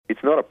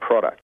It's not a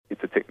product,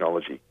 it's a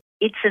technology.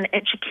 It's an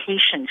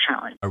education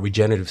challenge. A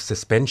regenerative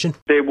suspension.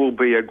 There will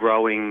be a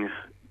growing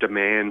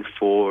demand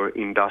for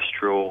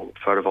industrial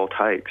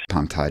photovoltaics.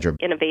 Pumped hydro.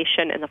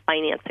 Innovation in the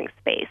financing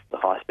space. The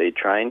high-speed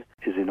train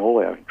is in all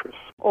our interests.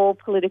 All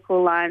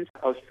political lines.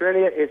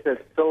 Australia is a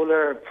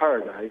solar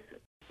paradise.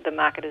 The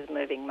market is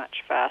moving much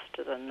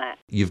faster than that.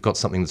 You've got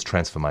something that's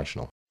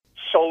transformational.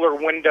 Solar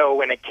window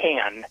in a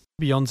can.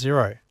 Beyond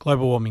Zero,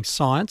 global warming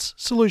science,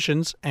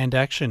 solutions and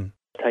action.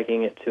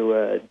 Taking it to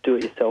a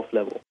do-it-yourself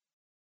level.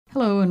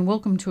 Hello and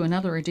welcome to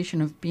another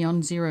edition of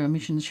Beyond Zero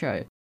Emissions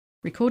Show,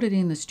 recorded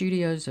in the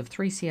studios of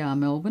 3CR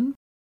Melbourne,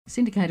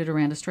 syndicated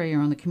around Australia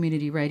on the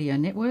Community Radio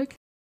Network,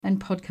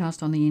 and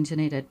podcast on the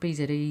internet at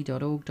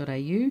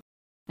bze.org.au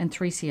and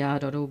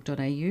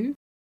 3cr.org.au,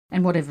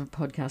 and whatever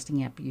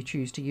podcasting app you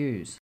choose to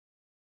use.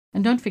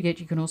 And don't forget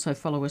you can also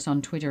follow us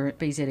on Twitter at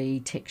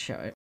BZE Tech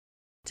Show.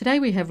 Today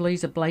we have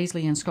Lisa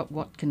Blaisley and Scott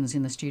Watkins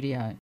in the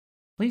studio.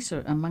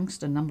 Lisa,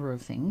 amongst a number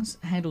of things,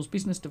 handles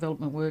business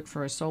development work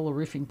for a solar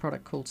roofing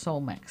product called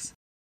Solmax.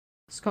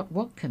 Scott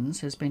Watkins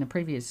has been a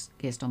previous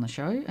guest on the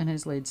show and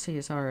has led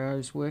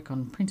CSIRO's work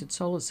on printed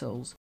solar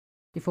cells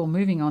before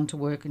moving on to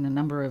work in a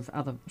number of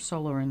other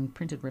solar and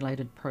printed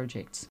related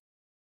projects.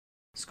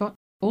 Scott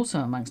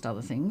also, amongst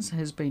other things,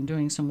 has been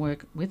doing some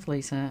work with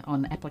Lisa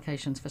on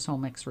applications for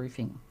Solmax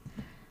roofing.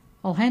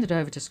 I'll hand it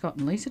over to Scott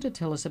and Lisa to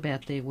tell us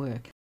about their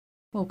work.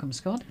 Welcome,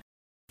 Scott.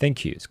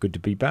 Thank you. It's good to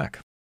be back.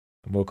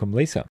 And welcome,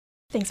 Lisa.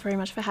 Thanks very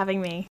much for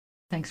having me.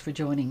 Thanks for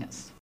joining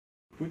us.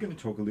 We're going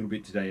to talk a little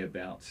bit today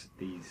about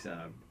the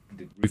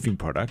roofing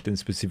product and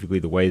specifically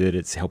the way that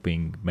it's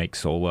helping make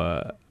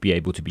solar be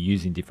able to be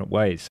used in different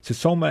ways. So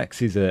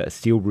Solmax is a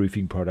steel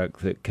roofing product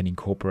that can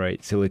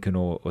incorporate silicon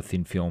or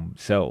thin film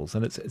cells.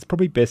 And it's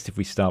probably best if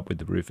we start with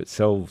the roof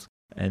itself.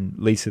 And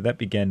Lisa, that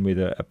began with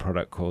a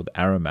product called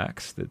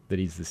Aramax that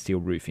is the steel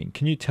roofing.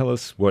 Can you tell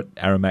us what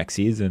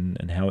Aramax is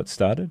and how it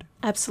started?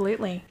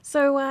 Absolutely.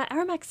 So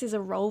Aramax is a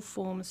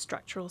roll-form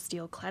structural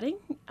steel cladding.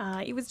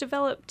 It was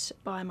developed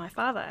by my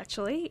father,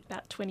 actually,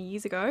 about 20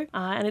 years ago,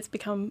 and it's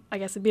become, I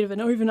guess, a bit of an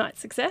overnight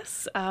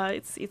success.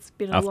 It's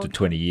been a long time. After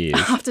 20 years.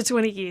 After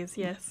 20 years,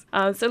 yes.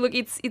 So look,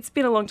 it's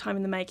been a long time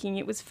in the making.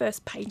 It was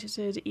first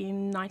patented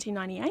in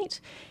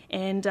 1998,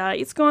 and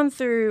it's gone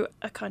through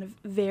a kind of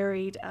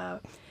varied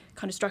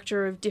kind of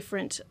structure of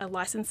different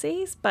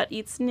licensees, but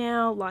it's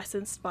now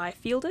licensed by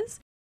Fielders.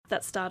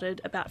 That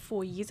started about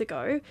 4 years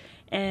ago,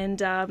 and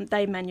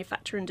they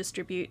manufacture and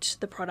distribute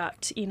the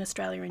product in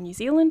Australia and New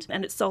Zealand,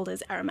 and it's sold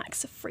as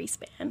Aramax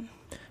Freespan.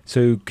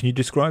 So can you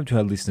describe to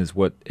our listeners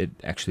what it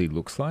actually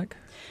looks like?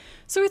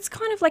 So it's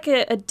kind of like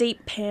a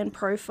deep pan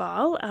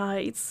profile.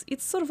 It's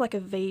sort of like a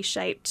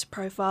V-shaped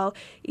profile.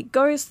 It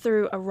goes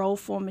through a roll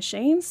form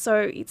machine,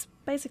 so it's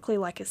basically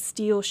like a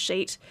steel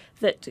sheet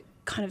that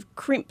kind of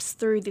crimps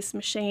through this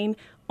machine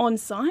on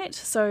site.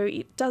 So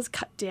it does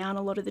cut down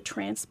a lot of the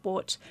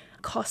transport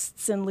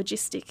costs and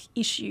logistic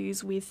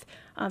issues with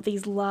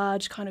these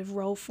large kind of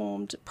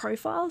roll-formed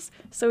profiles.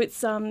 So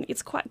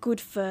it's quite good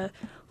for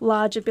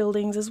larger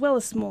buildings as well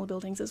as smaller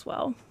buildings as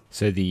well.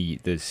 So the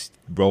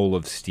roll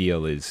of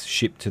steel is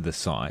shipped to the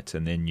site,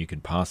 and then you can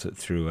pass it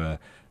through a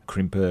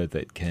crimper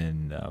that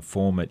can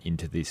form it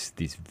into this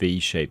V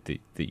shape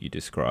that you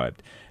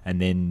described, and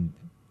then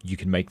you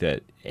can make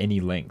that any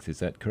length. Is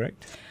that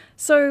correct?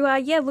 So,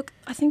 look,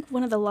 I think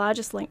one of the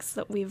largest lengths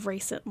that we've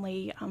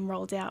recently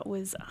rolled out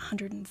was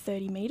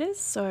 130 metres,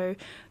 so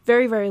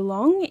very, very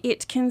long.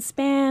 It can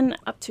span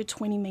up to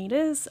 20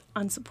 metres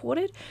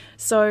unsupported,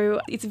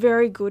 so it's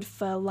very good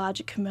for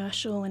larger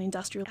commercial and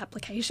industrial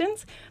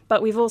applications,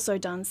 but we've also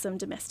done some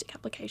domestic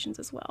applications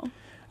as well.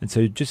 And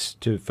so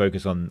just to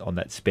focus on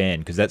that span,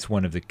 because that's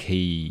one of the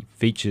key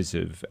features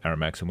of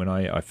Aramax. And when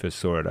I first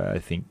saw it, I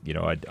think,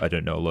 I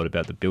don't know a lot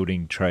about the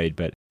building trade,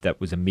 but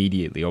that was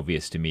immediately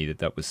obvious to me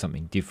that was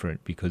something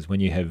different, because when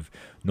you have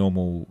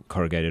normal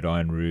corrugated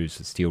iron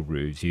roofs or steel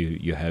roofs,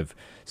 you have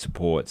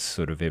supports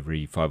sort of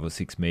every 5 or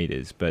 6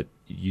 metres, but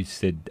you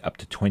said up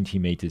to 20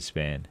 metres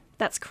span.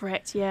 That's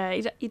correct, yeah.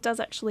 It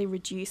does actually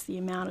reduce the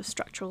amount of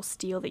structural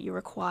steel that you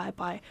require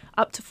by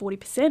up to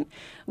 40%,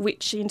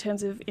 which in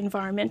terms of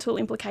environmental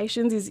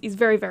implications is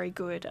very, very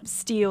good.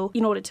 Steel,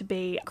 in order to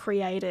be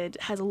created,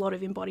 has a lot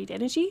of embodied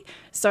energy.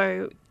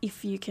 So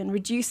if you can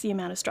reduce the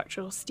amount of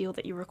structural steel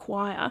that you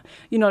require,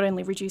 you're not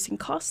only reducing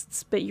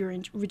costs, but you're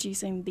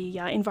reducing the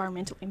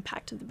environmental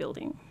impact of the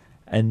building.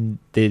 And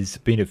there's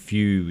been a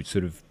few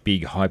sort of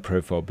big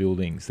high-profile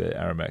buildings that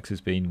Aramax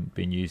has been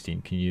used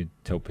in. Can you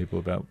tell people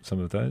about some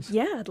of those?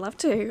 Yeah, I'd love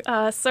to.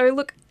 So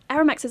look,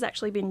 Aramax has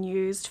actually been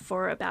used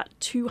for about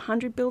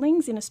 200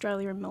 buildings in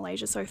Australia and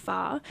Malaysia so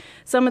far.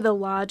 Some of the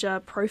larger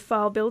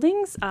profile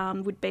buildings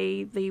would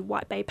be the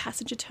White Bay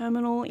Passenger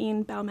Terminal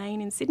in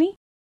Balmain in Sydney.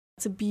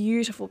 It's a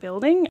beautiful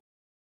building.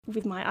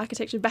 With my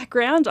architecture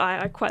background,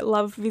 I quite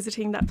love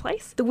visiting that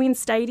place. The WIN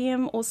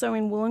Stadium, also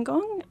in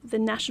Wollongong, the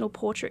National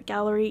Portrait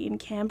Gallery in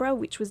Canberra,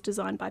 which was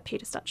designed by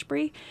Peter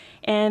Stutchbury,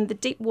 and the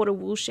Deepwater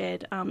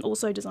Woolshed,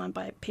 also designed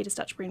by Peter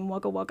Stutchbury in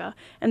Wagga Wagga.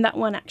 And that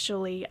one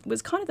actually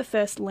was kind of the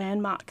first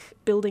landmark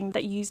building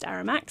that used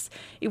Aramax.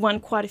 It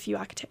won quite a few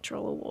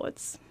architectural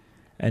awards.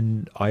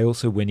 And I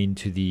also went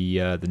into the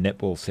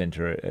netball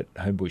centre at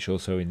Homebush,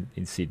 also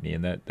in Sydney,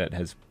 and that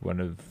has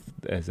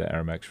has an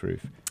Aramax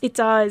roof. It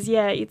does,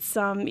 yeah.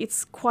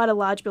 It's quite a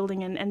large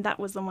building, and that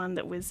was the one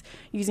that was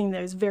using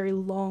those very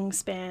long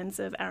spans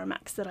of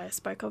Aramax that I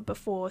spoke of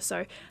before.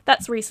 So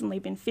that's recently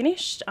been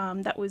finished.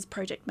 That was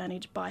project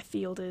managed by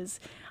Fielders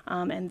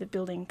and the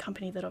building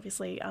company that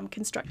obviously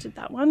constructed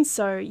that one.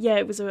 So yeah,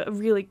 it was a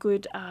really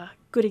good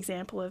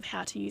example of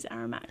how to use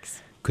Aramax.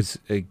 Because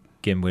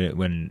again,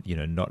 when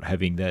not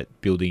having that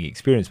building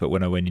experience, but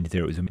when I went into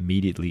there, it was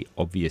immediately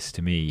obvious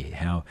to me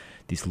how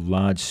this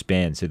large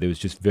span. So there was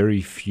just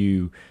very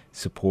few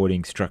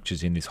supporting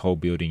structures in this whole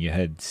building. You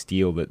had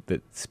steel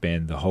that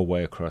spanned the whole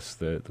way across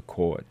the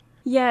court.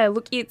 Yeah,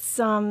 look,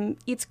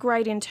 it's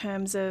great in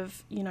terms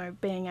of,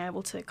 being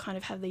able to kind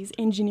of have these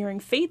engineering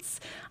feats.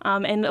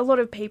 And a lot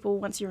of people,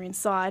 once you're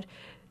inside,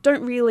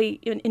 don't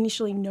really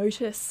initially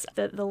notice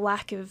the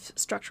lack of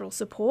structural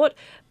support,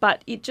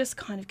 but it just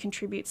kind of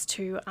contributes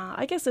to,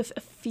 I guess, a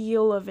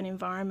feel of an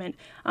environment,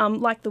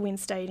 like the WIN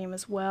Stadium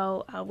as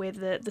well, where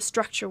the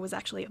structure was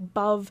actually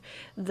above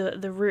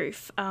the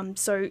roof.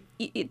 So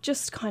it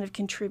just kind of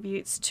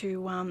contributes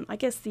to, I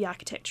guess, the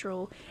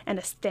architectural and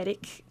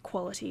aesthetic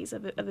qualities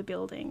of a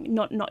building,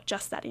 not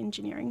just that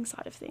engineering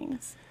side of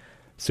things.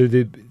 So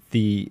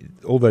the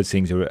all those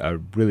things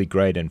are really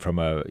great, and from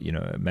a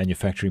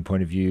manufacturing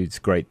point of view, it's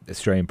great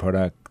Australian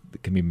product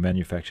that can be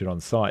manufactured on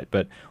site.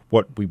 But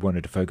what we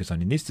wanted to focus on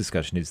in this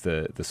discussion is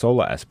the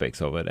solar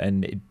aspects of it,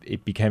 and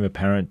it became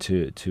apparent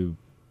to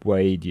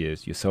Wade,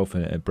 yourself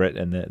and Brett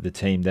and the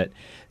team that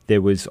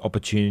there was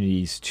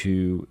opportunities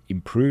to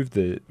improve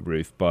the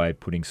roof by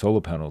putting solar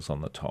panels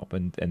on the top,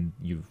 and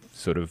you've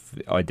sort of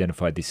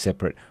identified this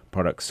separate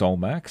product,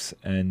 Solmax.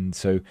 And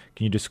so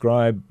can you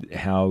describe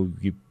how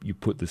you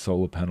put the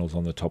solar panels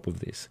on the top of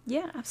this?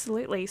 Yeah,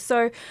 absolutely.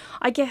 So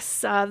I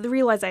guess the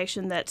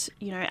realisation that,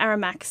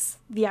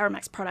 the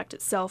Aramax product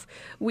itself,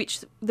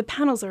 which the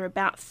panels are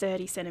about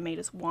 30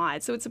 centimetres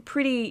wide, so it's a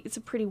pretty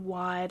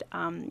wide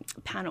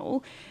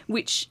panel,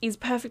 which is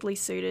perfectly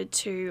suited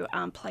to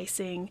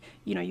placing,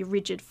 your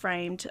rigid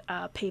framed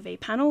PV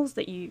panels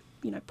that you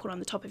put on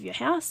the top of your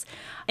house.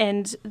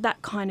 And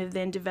that kind of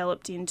then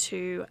developed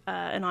into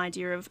an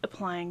idea of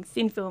applying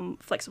thin film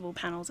flexible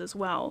panels as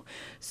well.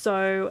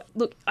 So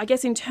look, I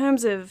guess in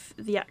terms of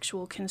the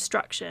actual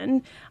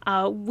construction,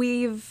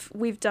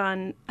 we've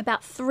done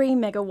about 3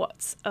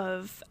 megawatts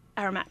of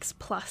Aramax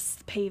Plus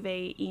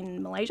PV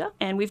in Malaysia,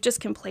 and we've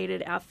just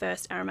completed our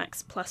first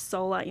Aramax Plus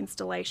solar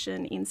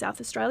installation in South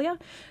Australia.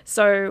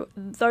 So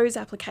those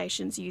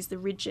applications use the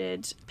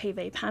rigid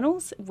PV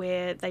panels,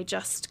 where they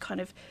just kind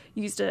of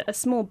used a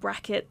small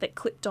bracket that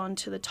clipped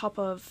onto the top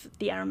of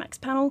the Aramax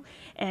panel,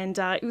 and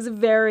it was a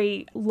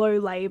very low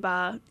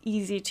labour,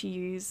 easy to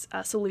use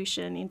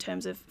solution in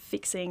terms of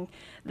fixing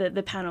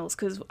the panels,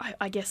 because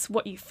I guess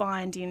what you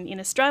find in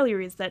Australia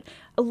is that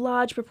a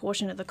large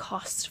proportion of the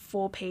cost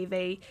for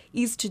PV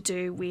is to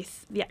do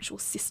with the actual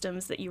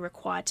systems that you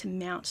require to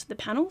mount the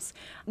panels.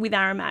 With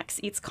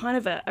Aramax, it's kind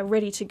of a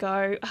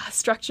ready-to-go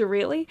structure,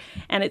 really,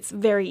 and it's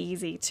very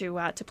easy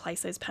to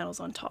place those panels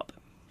on top.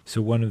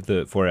 So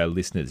for our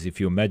listeners, if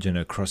you imagine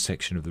a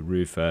cross-section of the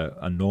roof,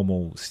 a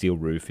normal steel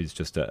roof is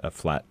just a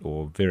flat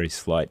or very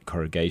slight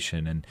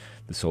corrugation, and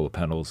the solar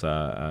panels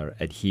are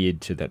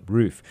adhered to that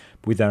roof.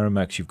 With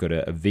Aramax, you've got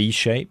a V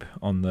shape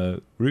on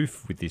the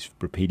roof with this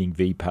repeating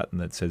V pattern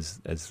that's, as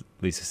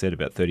Lisa said,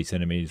 about 30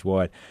 centimetres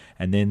wide.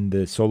 And then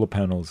the solar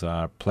panels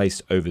are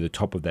placed over the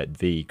top of that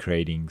V,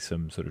 creating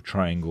some sort of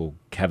triangle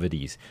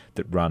cavities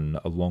that run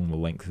along the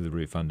length of the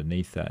roof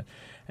underneath that.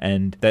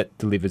 And that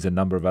delivers a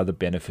number of other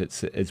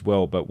benefits as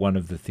well. But one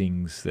of the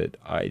things that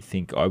I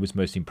think I was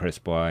most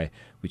impressed by,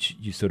 which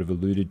you sort of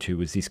alluded to,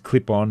 was this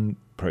clip-on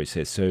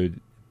process. So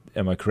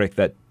am I correct?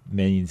 That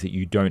means that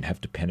you don't have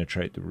to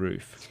penetrate the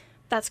roof.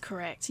 That's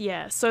correct,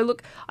 yeah. So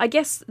look, I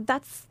guess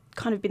that's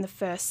kind of been the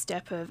first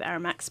step of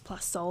Aramax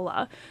Plus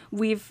Solar.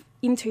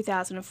 In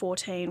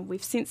 2014,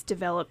 we've since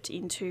developed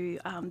into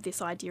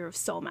this idea of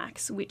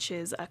Solmax, which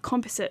is a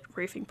composite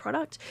roofing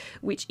product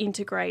which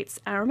integrates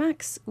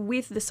Aramax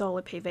with the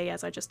solar PV,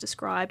 as I just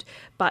described,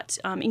 but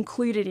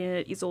included in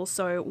it is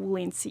also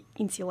wool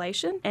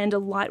insulation and a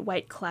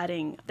lightweight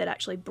cladding that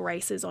actually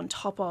braces on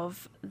top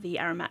of the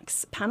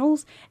Aramax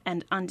panels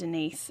and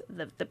underneath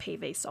the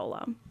PV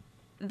solar.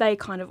 They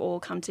kind of all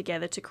come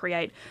together to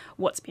create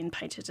what's been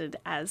patented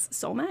as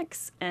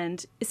Solmax.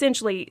 And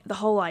essentially, the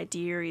whole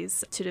idea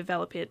is to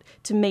develop it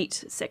to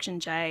meet Section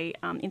J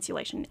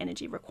insulation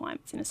energy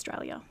requirements in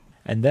Australia.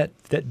 And that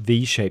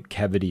V-shaped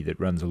cavity that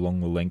runs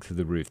along the length of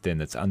the roof then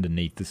that's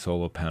underneath the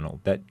solar panel,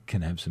 that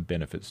can have some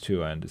benefits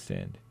too, I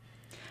understand.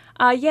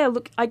 Yeah,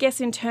 look, I guess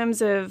in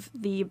terms of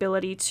the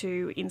ability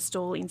to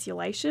install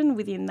insulation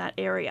within that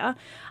area,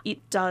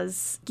 it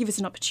does give us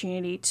an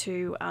opportunity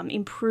to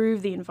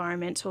improve the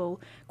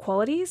environmental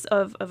qualities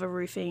of a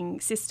roofing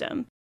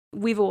system.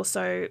 We've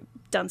also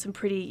done some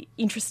pretty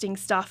interesting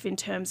stuff in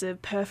terms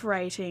of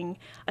perforating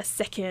a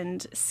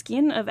second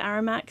skin of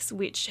Aramax,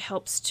 which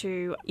helps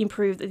to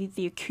improve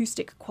the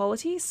acoustic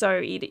quality, so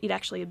it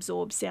actually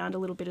absorbs sound a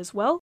little bit as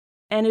well.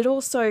 And it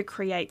also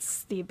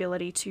creates the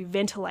ability to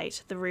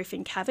ventilate the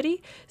roofing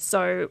cavity,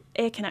 so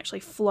air can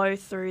actually flow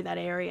through that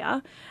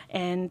area,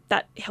 and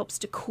that helps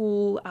to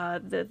cool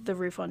the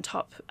roof on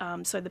top,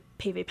 so the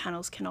PV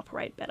panels can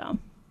operate better.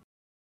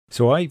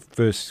 So I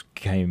first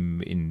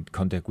came in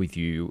contact with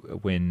you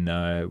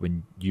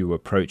when you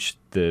approached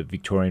the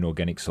Victorian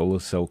Organic Solar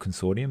Cell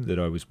Consortium that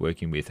I was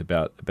working with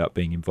about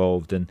being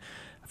involved. And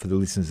for the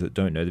listeners that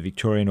don't know, the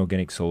Victorian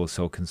Organic Solar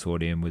Cell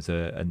Consortium was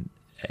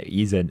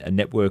is a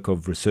network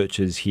of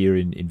researchers here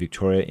in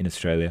Victoria, in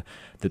Australia,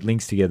 that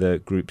links together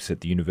groups at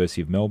the University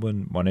of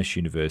Melbourne, Monash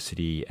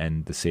University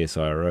and the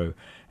CSIRO.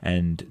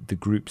 And the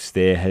groups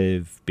there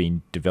have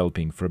been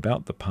developing for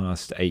about the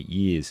past 8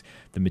 years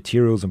the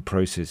materials and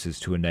processes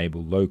to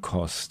enable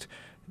low-cost,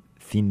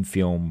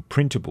 thin-film,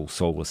 printable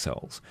solar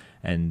cells.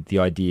 And the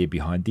idea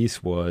behind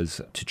this was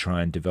to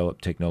try and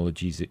develop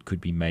technologies that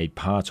could be made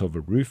part of a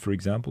roof, for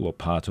example, or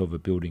part of a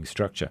building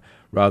structure,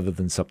 rather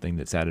than something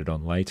that's added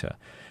on later.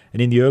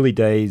 And in the early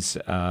days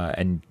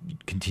and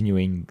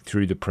continuing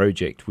through the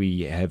project,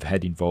 we have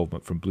had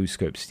involvement from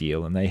BlueScope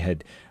Steel, and they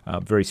had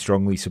very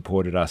strongly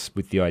supported us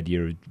with the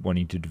idea of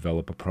wanting to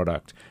develop a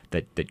product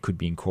that could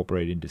be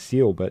incorporated into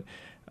steel. But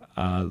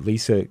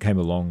Lisa came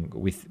along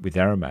with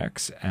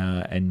Aramax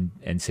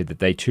and said that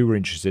they too were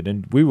interested,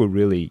 and we were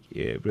really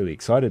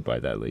excited by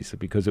that, Lisa,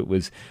 because it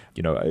was,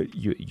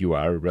 you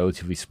are a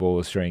relatively small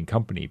Australian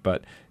company,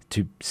 but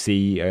to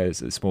see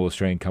as a small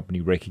Australian company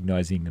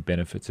recognising the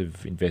benefits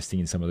of investing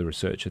in some of the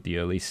research at the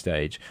early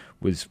stage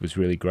was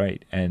really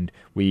great. And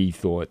we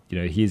thought,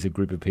 here's a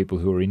group of people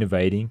who are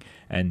innovating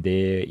and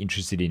they're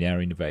interested in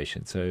our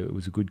innovation. So it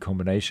was a good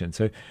combination.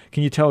 So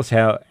can you tell us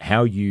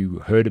how you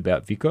heard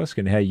about VICOSC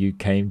and how you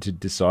came to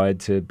decide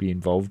to be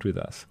involved with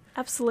us?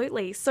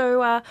 Absolutely.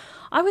 So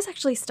I was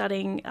actually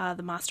studying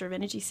the Master of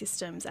Energy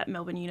Systems at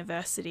Melbourne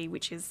University,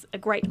 which is a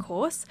great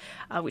course,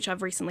 which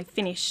I've recently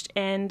finished.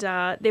 And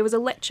there was a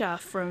lecture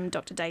from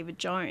Dr. David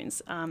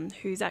Jones,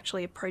 who's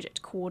actually a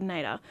project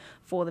coordinator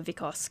for the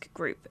VICOSC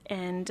group.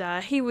 And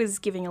he was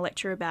giving a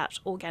lecture about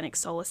organic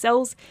solar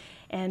cells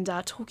and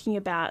talking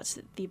about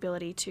the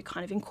ability to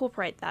kind of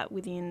incorporate that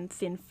within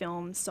thin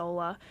film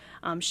solar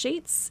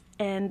sheets.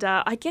 And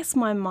I guess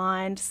my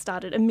mind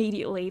started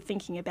immediately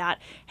thinking about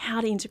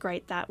how to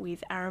integrate that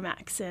with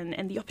Aramax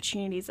and the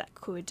opportunities that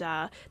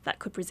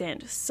could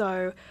present.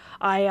 So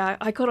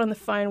I got on the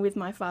phone with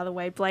my father,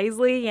 Wade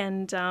Blaisley,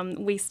 and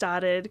we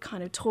started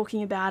kind of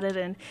talking about it.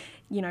 And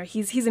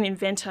he's an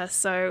inventor,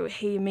 so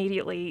he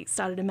immediately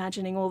started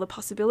imagining all the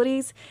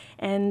possibilities.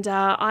 And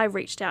I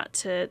reached out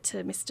to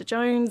Mr.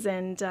 Jones,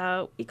 and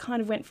it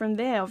kind of went from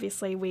there.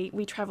 Obviously,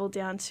 we travelled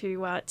down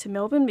to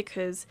Melbourne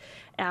because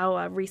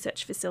our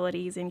research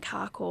facility is in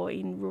Carcoar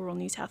in rural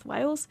New South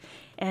Wales.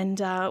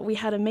 And we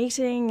had a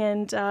meeting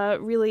and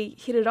really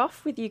hit it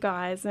off with you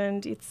guys,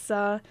 and it's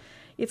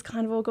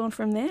kind of all gone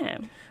from there.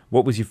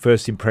 What was your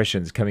first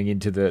impressions coming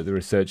into the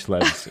research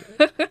labs?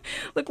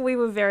 Look, we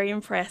were very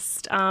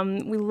impressed.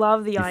 We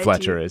love the idea.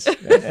 Flatter us.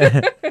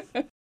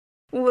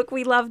 Look,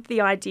 we loved the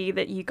idea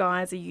that you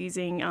guys are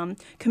using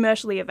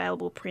commercially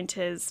available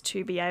printers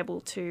to be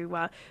able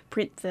to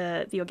print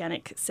the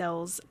organic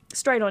cells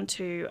straight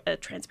onto a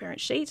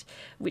transparent sheet,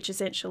 which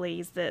essentially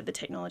is the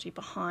technology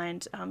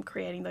behind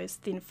creating those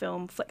thin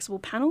film flexible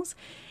panels.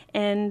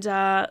 And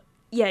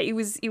it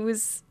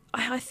was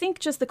I think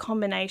just the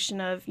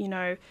combination of,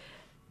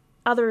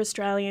 other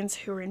Australians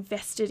who are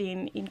invested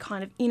in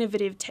kind of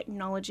innovative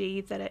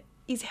technology that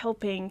is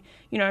helping,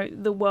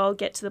 the world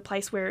get to the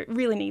place where it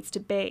really needs to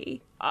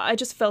be. I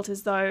just felt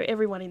as though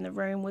everyone in the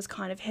room was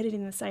kind of headed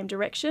in the same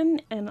direction,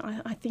 and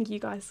I think you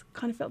guys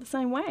kind of felt the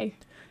same way.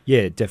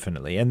 Yeah,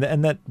 definitely, and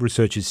that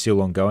research is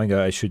still ongoing.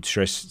 I should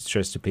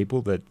stress to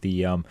people that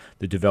the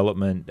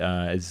development,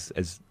 as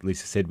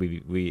Lisa said,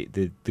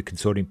 the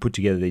consortium put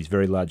together these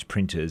very large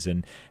printers,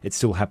 and it's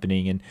still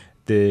happening. And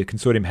the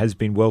consortium has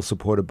been well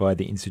supported by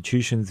the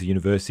institutions, the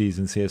universities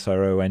and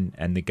CSIRO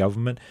and the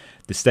government.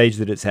 The stage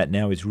that it's at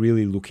now is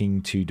really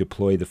looking to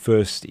deploy the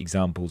first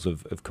examples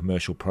of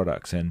commercial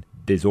products, and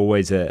there's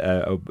always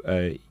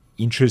a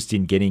interest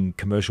in getting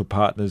commercial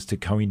partners to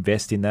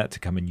co-invest in that, to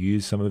come and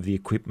use some of the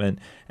equipment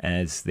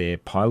as their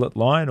pilot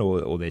line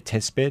or their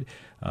test bed.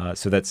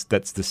 So that's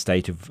the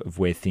state of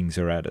where things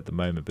are at the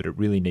moment, but it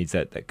really needs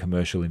that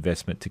commercial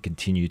investment to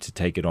continue to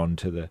take it on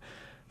to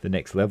the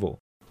next level.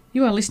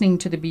 You are listening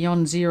to the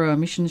Beyond Zero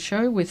Emissions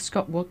Show with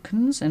Scott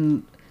Watkins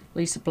and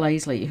Lisa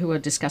Blaisley, who are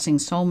discussing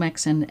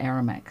Solmax and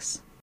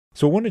Aramax.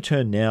 So I want to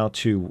turn now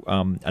to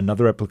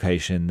another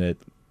application that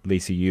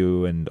Lisa,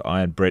 you and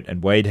I and Brett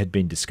and Wade had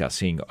been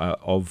discussing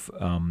of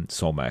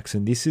Solmax,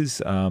 and this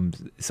is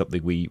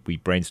something we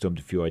brainstormed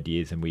a few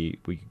ideas, and we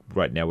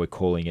right now we're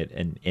calling it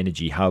an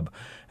energy hub.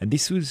 And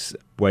this was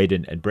Wade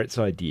and Brett's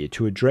idea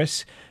to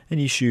address an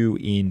issue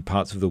in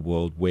parts of the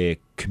world where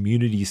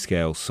community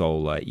scale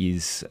solar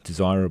is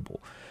desirable.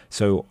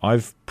 So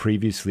I've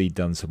previously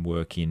done some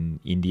work in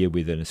India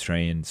with an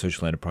Australian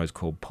social enterprise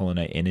called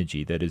Pollinate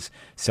Energy that is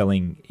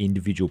selling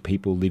individual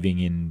people living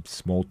in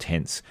small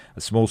tents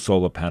a small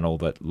solar panel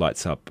that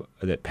lights up,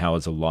 that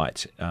powers a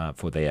light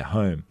for their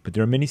home. But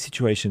there are many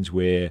situations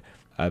where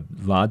a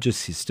larger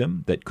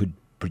system that could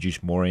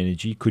produce more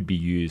energy could be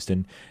used,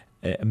 and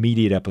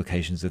immediate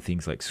applications of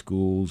things like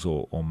schools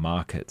or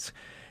markets.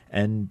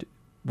 And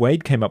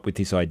Wade came up with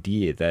this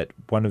idea that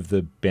one of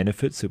the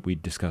benefits that we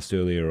discussed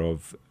earlier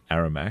of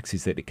Aramax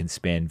is that it can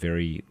span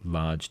very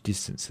large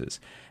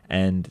distances.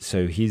 And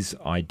so his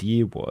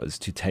idea was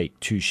to take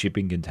 2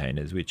 shipping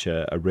containers, which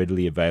are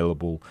readily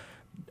available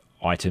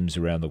items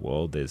around the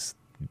world. There's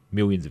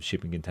millions of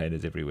shipping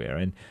containers everywhere,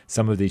 and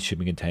some of these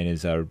shipping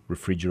containers are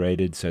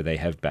refrigerated, so they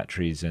have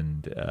batteries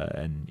and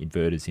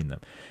inverters in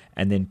them.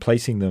 And then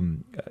placing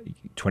them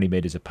 20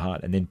 meters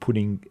apart, and then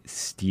putting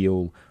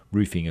steel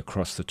roofing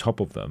across the top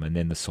of them, and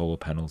then the solar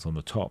panels on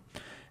the top.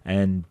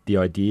 And the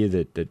idea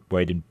that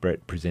Wade and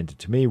Brett presented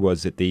to me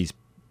was that these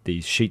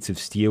sheets of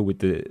steel with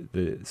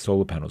the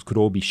solar panels could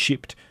all be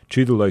shipped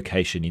to the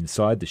location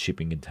inside the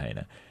shipping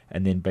container,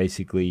 and then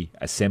basically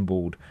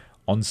assembled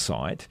on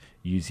site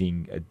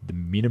using the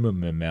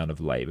minimum amount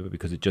of labor,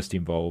 because it just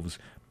involves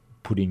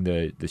putting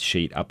the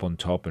sheet up on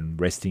top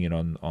and resting it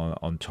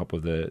on top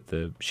of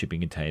the shipping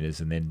containers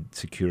and then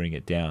securing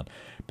it down.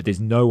 But there's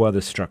no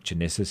other structure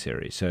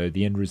necessary. So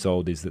the end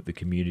result is that the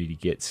community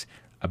gets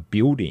a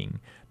building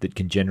that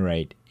can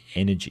generate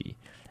energy.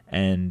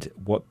 And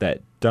what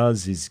that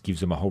does is gives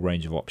them a whole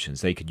range of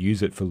options. They could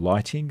use it for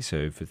lighting,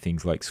 so for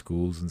things like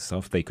schools and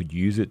stuff. They could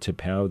use it to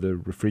power the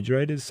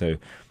refrigerators. So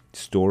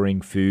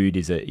storing food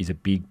is a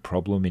big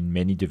problem in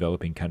many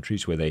developing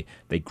countries where they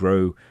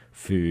grow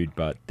food,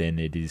 but then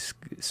it is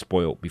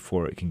spoilt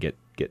before it can get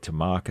to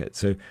market.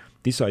 So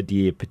this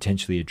idea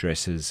potentially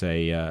addresses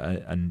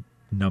a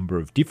number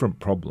of different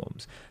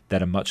problems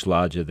that are much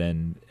larger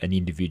than an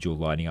individual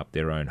lighting up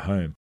their own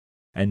home.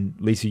 And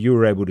Lisa, you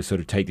were able to sort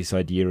of take this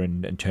idea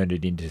and turn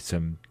it into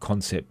some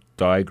concept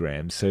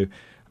diagrams. So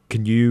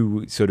can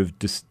you sort of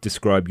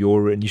describe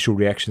your initial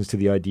reactions to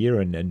the idea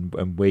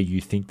and where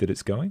you think that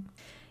it's going?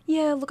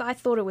 Yeah, look, I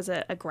thought it was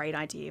a great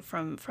idea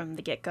from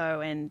the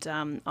get-go, and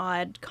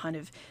I'd kind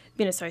of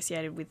been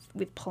associated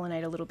with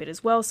Pollinate a little bit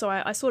as well, so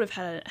I sort of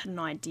had an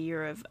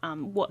idea of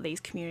what these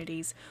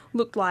communities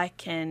looked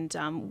like and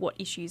what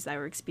issues they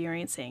were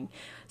experiencing.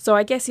 So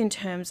I guess in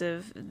terms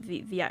of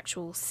the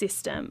actual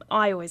system,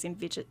 I always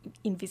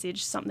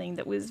envisaged something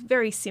that was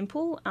very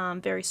simple,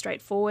 very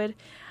straightforward,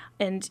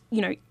 and,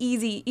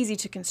 easy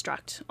to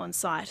construct on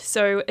site.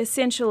 So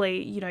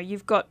essentially,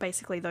 you've got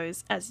basically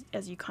those,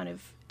 as you kind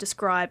of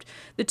described,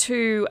 the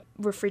 2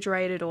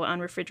 refrigerated or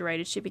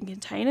unrefrigerated shipping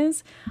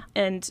containers,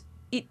 and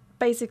it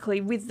basically,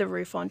 with the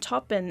roof on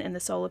top and the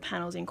solar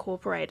panels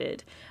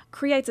incorporated,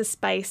 creates a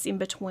space in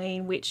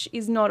between, which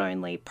is not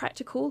only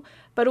practical,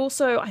 but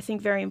also, I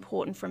think, very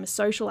important from a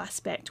social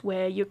aspect,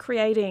 where you're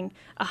creating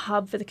a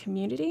hub for the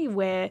community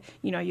where,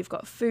 you've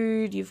got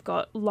food, you've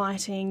got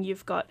lighting,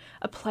 you've got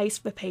a place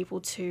for people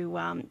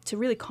to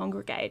really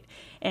congregate.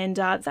 And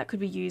that could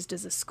be used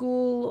as a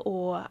school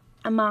or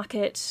a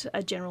market,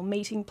 a general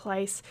meeting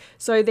place.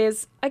 So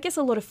there's, I guess,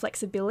 a lot of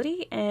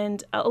flexibility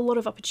and a lot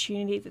of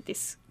opportunity that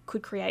this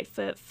could create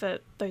for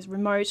those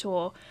remote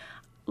or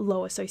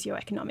lower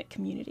socioeconomic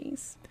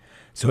communities.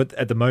 So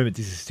at the moment,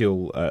 this is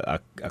still a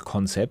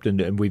concept,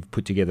 and we've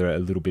put together a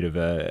little bit of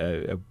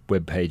a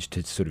web page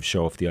to sort of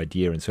show off the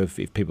idea. And so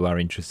if people are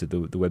interested,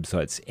 the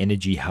website's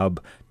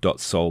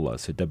energyhub.solar,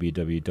 so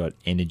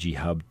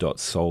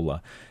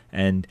www.energyhub.solar.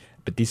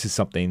 But this is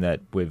something that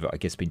we've, I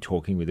guess, been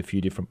talking with a few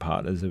different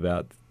partners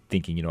about,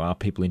 thinking, are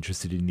people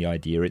interested in the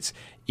idea? It's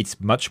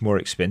much more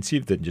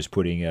expensive than just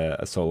putting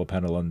a solar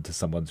panel onto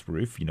someone's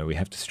roof. We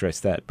have to stress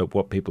that. But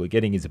what people are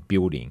getting is a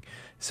building.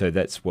 So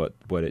that's what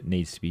it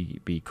needs to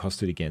be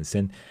costed against.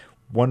 And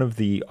one of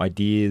the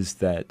ideas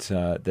that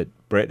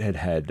Brett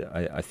had,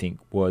 I think,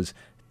 was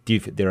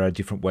there are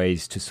different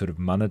ways to sort of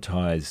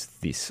monetize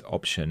this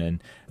option,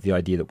 and the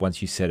idea that once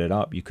you set it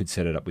up, you could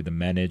set it up with a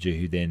manager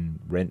who then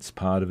rents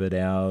part of it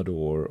out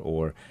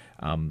or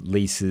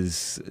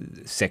leases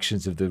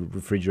sections of the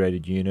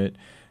refrigerated unit.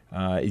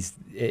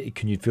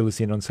 Can you fill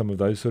us in on some of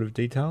those sort of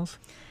details?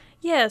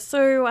 Yeah,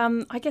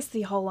 so I guess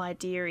the whole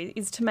idea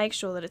is to make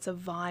sure that it's a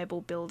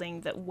viable building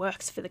that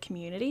works for the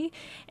community,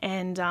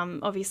 and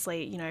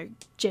obviously,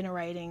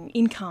 generating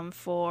income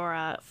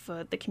for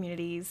the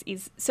communities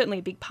is certainly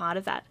a big part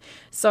of that.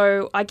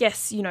 So I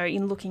guess,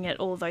 in looking at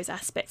all of those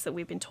aspects that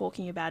we've been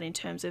talking about in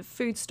terms of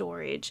food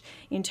storage,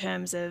 in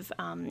terms of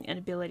an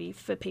ability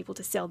for people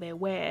to sell their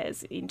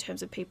wares, in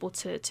terms of people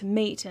to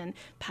meet and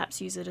perhaps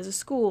use it as a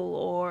school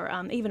or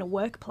even a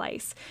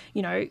workplace,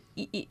 a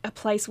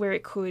place where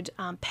it could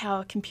power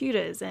power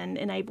computers and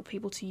enable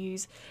people to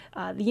use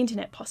the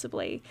internet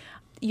possibly.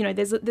 You know,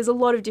 there's a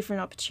lot of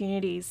different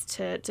opportunities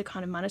to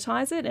kind of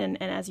monetize it, and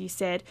as you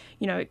said,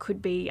 you know, it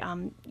could be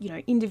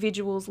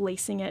individuals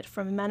leasing it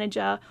from a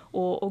manager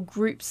or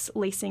groups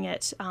leasing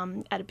it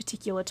at a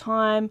particular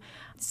time.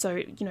 So,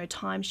 you know,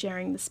 time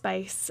sharing the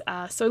space.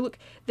 So look,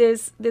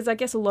 there's I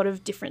guess a lot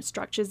of different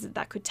structures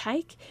that could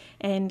take,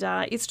 and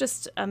it's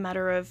just a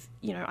matter of,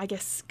 you know, I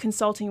guess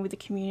consulting with the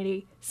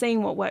community,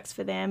 seeing what works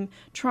for them,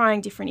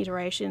 trying different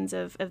iterations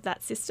of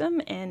that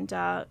system, and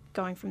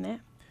going from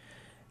there.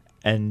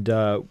 And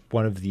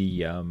one of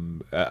the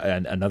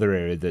another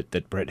area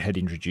that Brett had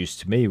introduced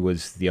to me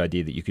was the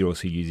idea that you could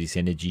also use this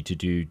energy to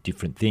do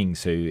different things.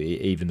 So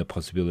even the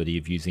possibility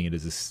of using it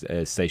as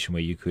a station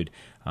where you could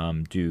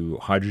do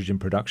hydrogen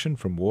production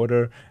from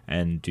water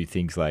and do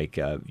things like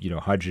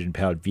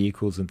hydrogen-powered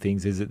vehicles and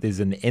things. There's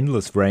an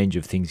endless range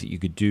of things that you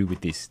could do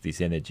with this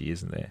energy,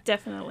 isn't there?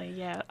 Definitely,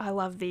 yeah. I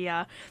love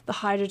the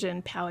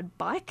hydrogen-powered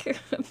bike.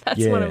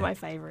 That's one of my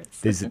favourites.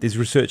 There's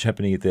research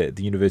happening at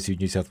the University of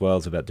New South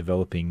Wales about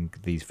developing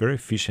these very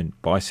efficient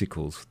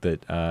bicycles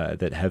that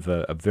have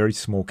a very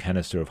small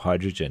canister of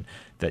hydrogen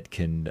that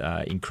can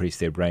increase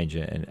their range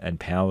and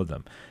power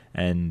them.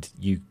 And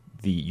you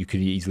could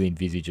easily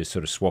envisage a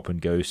sort of swap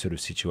and go sort of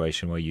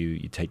situation where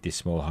you take this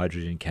small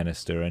hydrogen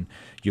canister and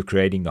you're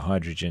creating the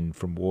hydrogen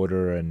from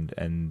water and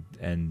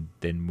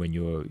then when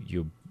you're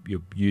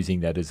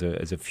using that as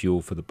a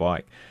fuel for the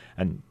bike.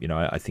 And you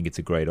know, I think it's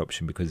a great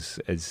option because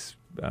as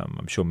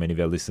I'm sure many of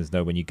our listeners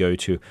know, when you go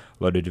to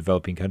a lot of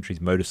developing countries,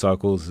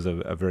 motorcycles is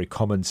a very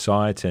common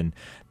sight, and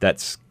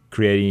that's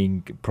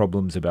creating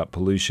problems about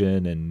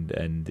pollution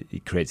and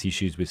it creates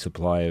issues with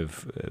supply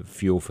of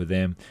fuel for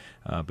them,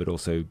 but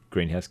also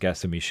greenhouse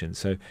gas emissions.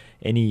 So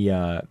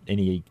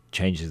any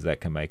changes that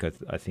can make,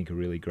 I think, are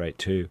really great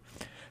too.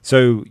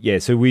 So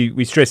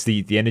we stress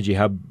the Energy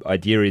Hub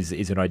idea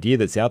is an idea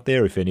that's out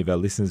there. If any of our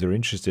listeners are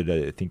interested,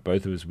 I think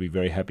both of us would be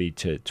very happy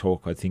to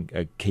talk. I think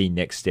a key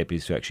next step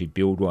is to actually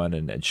build one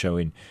and show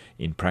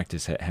in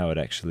practice how it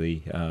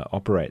actually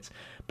operates.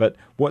 But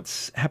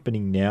what's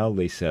happening now,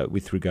 Lisa,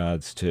 with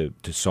regards to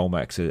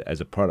Solmax as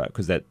a product,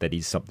 because that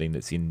is something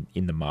that's in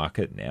the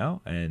market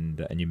now,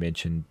 and you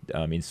mentioned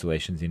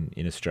installations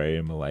in Australia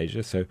and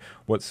Malaysia. So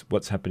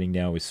what's happening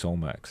now with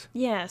Solmax?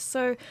 Yeah,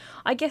 so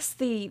I guess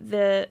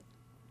the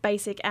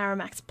basic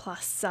Aramax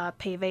Plus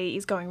PV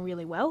is going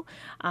really well.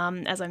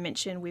 As I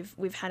mentioned,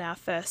 we've had our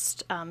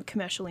first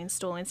commercial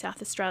install in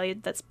South Australia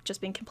that's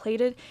just been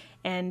completed,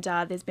 and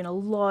there's been a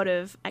lot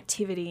of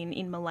activity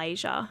in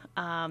Malaysia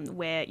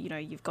where, you know,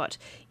 you've got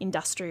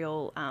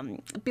industrial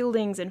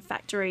buildings and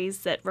factories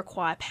that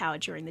require power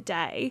during the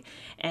day,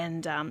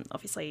 and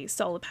obviously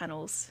solar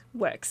panels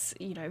works,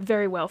 you know,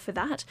 very well for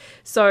that.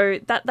 So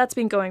that's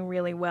been going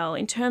really well.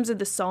 In terms of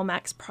the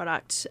Solmax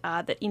product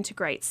that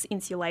integrates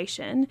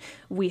insulation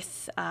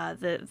with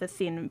the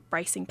thin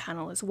bracing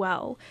panel as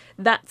well,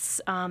 that's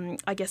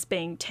I guess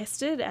being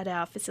tested at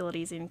our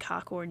facilities in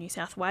Carcoar, New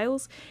South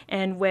Wales,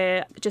 and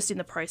we're just in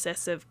the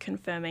process of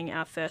confirming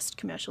our first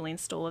commercial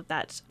install of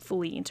that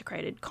fully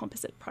integrated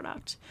composite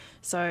product.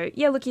 So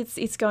yeah, look,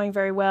 it's going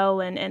very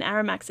well, and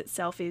Aramax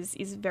itself is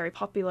very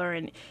popular,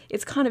 and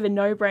it's kind of a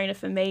no-brainer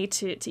for me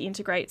to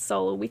integrate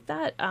solar with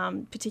that,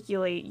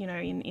 particularly, you know,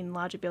 in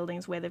larger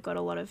buildings where they've got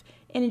a lot of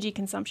energy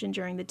consumption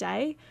during the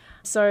day.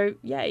 So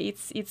yeah,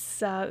 it's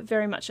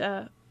very much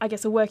a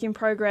work in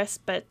progress,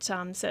 but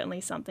certainly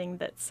something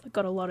that's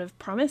got a lot of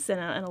promise and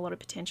a lot of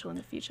potential in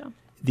the future.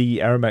 The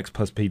Aramax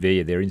Plus PV,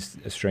 are there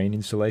Australian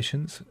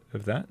installations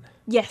of that?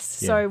 Yes,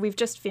 Yeah. So we've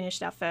just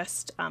finished our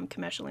first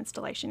commercial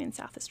installation in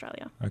South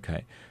Australia.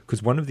 Okay,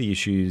 because one of the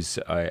issues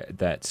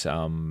that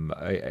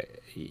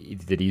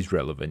is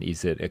relevant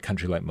is that a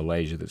country like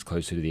Malaysia that's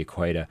closer to the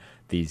equator,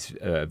 these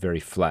very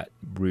flat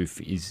roof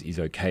is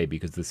okay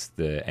because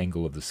the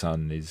angle of the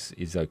sun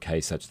is okay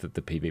such that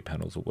the PV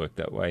panels will work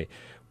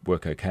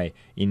okay.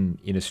 In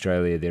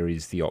Australia, there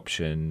is the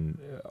option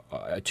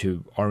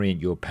to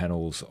orient your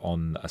panels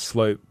on a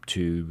slope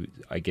to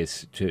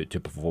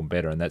perform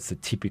better, and that's the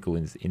typical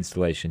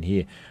installation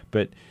here.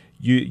 But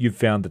you've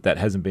found that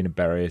hasn't been a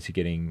barrier to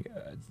getting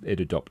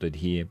it adopted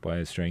here by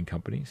Australian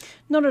companies?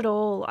 Not at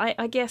all.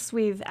 I guess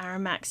with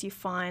Aramax, you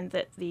find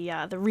that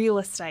the real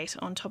estate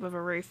on top of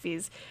a roof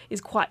is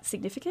quite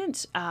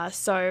significant.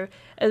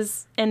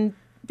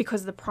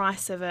 Because the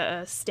price of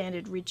a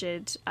standard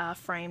rigid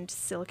framed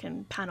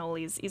silicon panel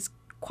is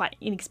quite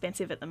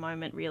inexpensive at the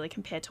moment, really,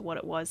 compared to what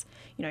it was,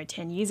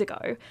 10 years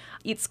ago.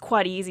 It's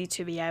quite easy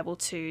to be able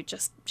to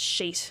just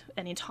sheet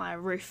an entire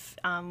roof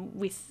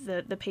with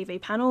the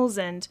PV panels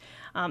and,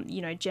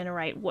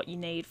 generate what you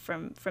need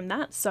from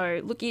that.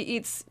 So, look,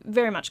 it's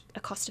very much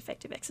a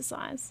cost-effective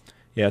exercise.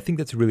 Yeah, I think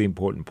that's a really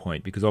important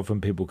point because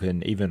often people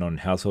can, even on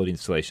household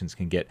installations,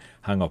 can get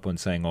hung up on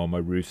saying, oh, my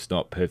roof's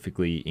not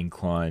perfectly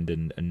inclined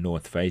and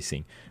north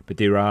facing. But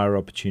there are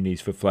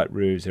opportunities for flat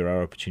roofs, there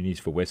are opportunities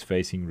for west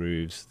facing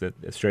roofs. That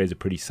Australia's a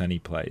pretty sunny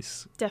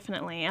place.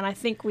 Definitely. And I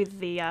think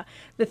with the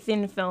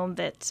thin film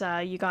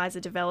that you guys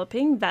are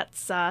developing,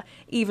 that's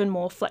even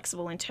more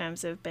flexible in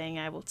terms of being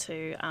able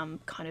to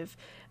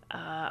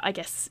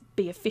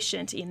be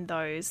efficient in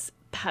those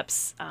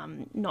perhaps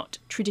not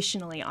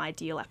traditionally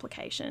ideal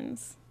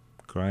applications.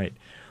 Great.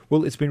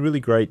 Well, it's been really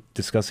great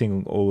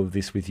discussing all of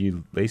this with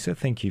you, Lisa.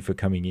 Thank you for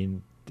coming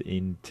in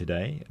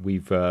today.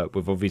 We've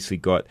obviously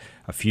got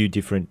a few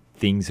different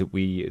things that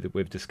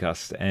we've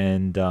discussed,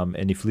 and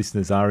if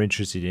listeners are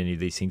interested in any of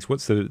these things,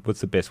 what's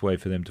the best way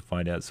for them to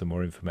find out some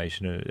more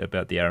information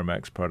about the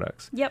Aramax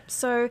products? Yep.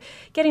 So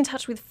get in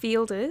touch with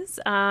Fielders.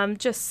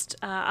 Just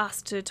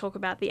ask to talk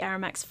about the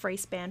Aramax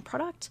FreeSpan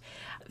product.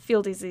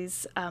 Fielders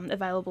is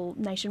available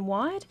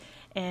nationwide,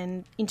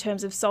 and in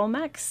terms of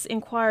Solmax,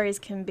 inquiries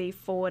can be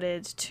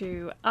forwarded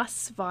to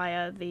us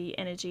via the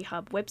Energy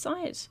Hub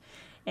website.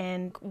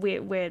 And we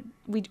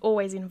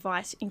always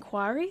invite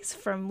inquiries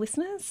from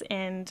listeners,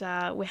 and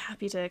we're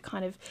happy to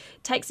kind of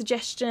take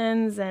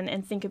suggestions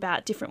and think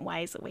about different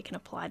ways that we can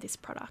apply this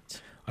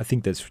product. I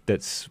think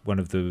that's one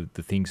of the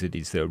things that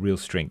is the real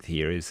strength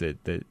here is that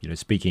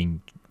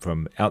speaking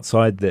from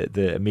outside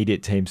the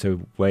immediate team,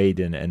 so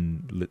Wade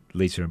and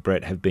Lisa and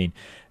Brett have been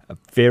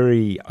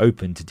very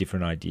open to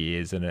different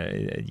ideas, and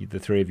the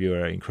three of you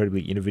are incredibly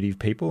innovative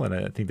people, and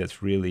I think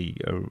that's really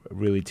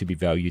to be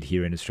valued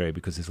here in Australia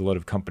because there's a lot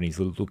of companies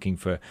that are looking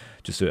for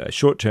just a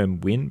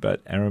short-term win,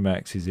 but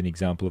Aramax is an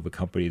example of a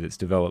company that's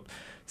developed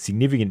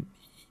significant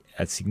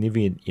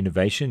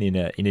innovation in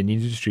an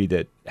industry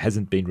that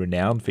hasn't been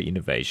renowned for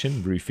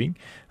innovation, roofing.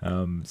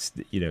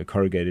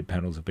 Corrugated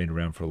panels have been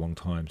around for a long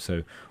time.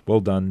 So well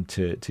done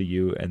to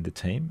you and the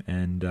team.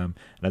 And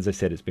as I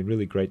said, it's been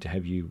really great to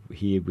have you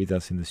here with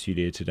us in the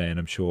studio today. And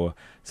I'm sure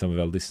some of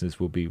our listeners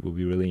will be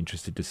really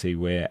interested to see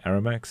where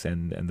Aramax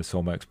and the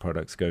Solmax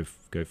products go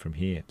from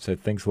here. So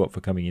thanks a lot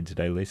for coming in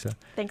today, Lisa.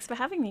 Thanks for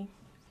having me.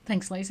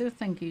 Thanks, Lisa.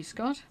 Thank you,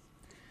 Scott.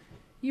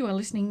 You are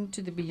listening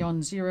to the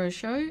Beyond Zero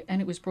show,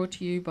 and it was brought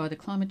to you by the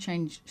Climate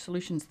Change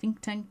Solutions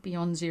think tank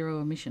Beyond Zero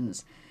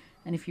Emissions.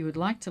 And if you would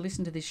like to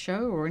listen to this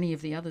show or any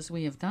of the others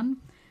we have done,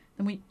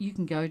 then you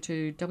can go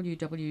to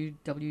www.bze.org.au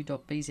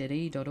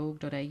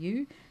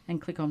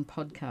and click on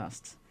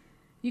podcasts.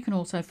 You can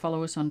also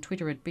follow us on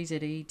Twitter at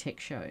BZE Tech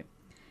Show.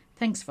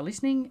 Thanks for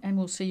listening, and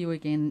we'll see you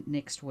again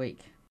next week.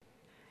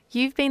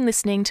 You've been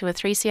listening to a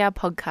 3CR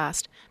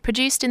podcast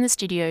produced in the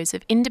studios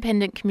of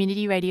independent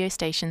community radio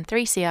station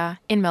 3CR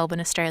in Melbourne,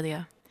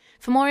 Australia.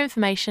 For more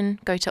information,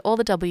 go to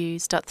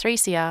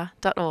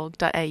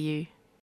allthews.3cr.org.au.